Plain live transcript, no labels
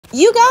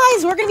You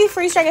guys, we're going to be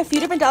freeze-drying a few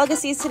different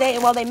delicacies today,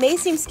 and while they may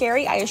seem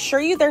scary, I assure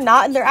you they're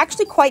not, and they're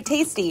actually quite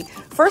tasty.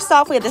 First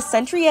off, we have the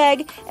century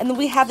egg, and then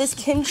we have this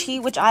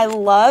kimchi, which I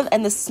love,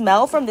 and the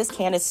smell from this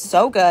can is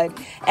so good.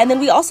 And then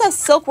we also have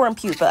silkworm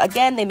pupa.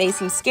 Again, they may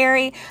seem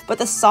scary, but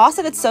the sauce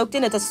that it's soaked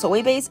in, it's a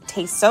soy base,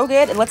 tastes so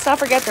good. And let's not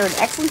forget, they're an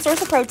excellent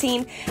source of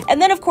protein. And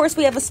then, of course,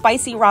 we have the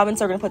spicy ramen,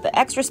 so we're going to put the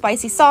extra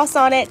spicy sauce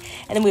on it.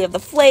 And then we have the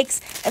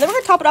flakes, and then we're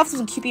going to top it off with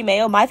some Kewpie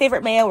mayo, my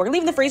favorite mayo. We're going to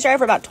leave in the freeze dryer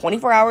for about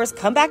 24 hours.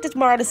 Come back to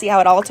tomorrow to see how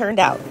it all turned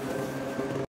out.